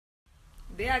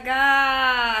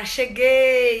BH,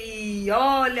 cheguei!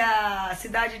 Olha, a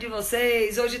cidade de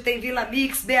vocês. Hoje tem Vila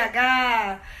Mix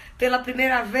BH. Pela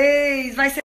primeira vez. Vai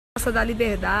ser Praça da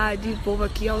Liberdade. O povo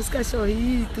aqui, ó, os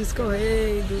cachorritos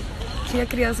correndo. Tinha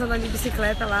criança andando de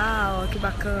bicicleta lá, ó, que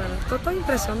bacana. Tô tão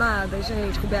impressionada,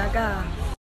 gente, com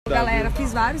BH. Galera,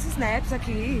 fiz vários snaps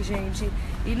aqui, gente.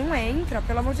 E não entra,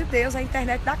 pelo amor de Deus, a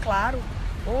internet dá claro.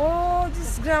 Ô,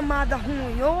 desgramada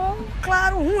ruim, ô,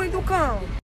 claro ruim do cão.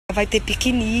 Vai ter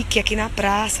piquenique aqui na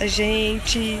praça,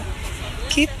 gente.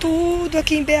 Que tudo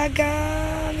aqui em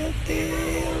BH, meu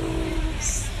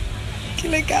Deus. Que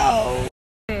legal.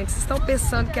 Gente, vocês estão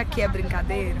pensando que aqui é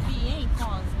brincadeira?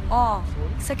 Ó,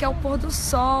 isso aqui é o pôr do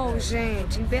sol,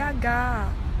 gente, em BH.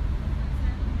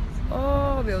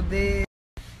 Oh, meu Deus.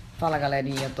 Fala,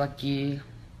 galerinha, tô aqui,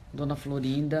 Dona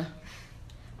Florinda.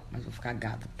 Mas vou ficar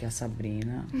gata, porque a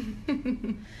Sabrina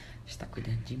está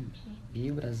cuidando de mim.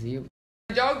 Viu, Brasil?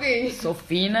 De alguém. Sou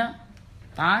fina,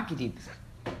 tá, querida?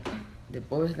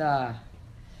 Depois da...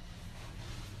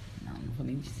 Não vou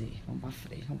nem dizer. Vamos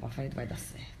pra frente, vai dar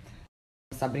certo.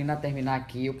 A Sabrina terminar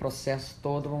aqui o processo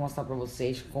todo, vou mostrar pra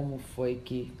vocês como foi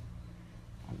que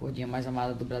a gordinha mais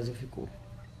amada do Brasil ficou.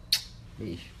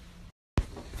 Beijo.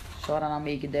 Chora na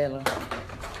make dela.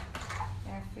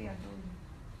 É feia, doida.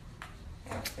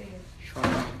 É feia. Chora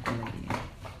na coleguinha.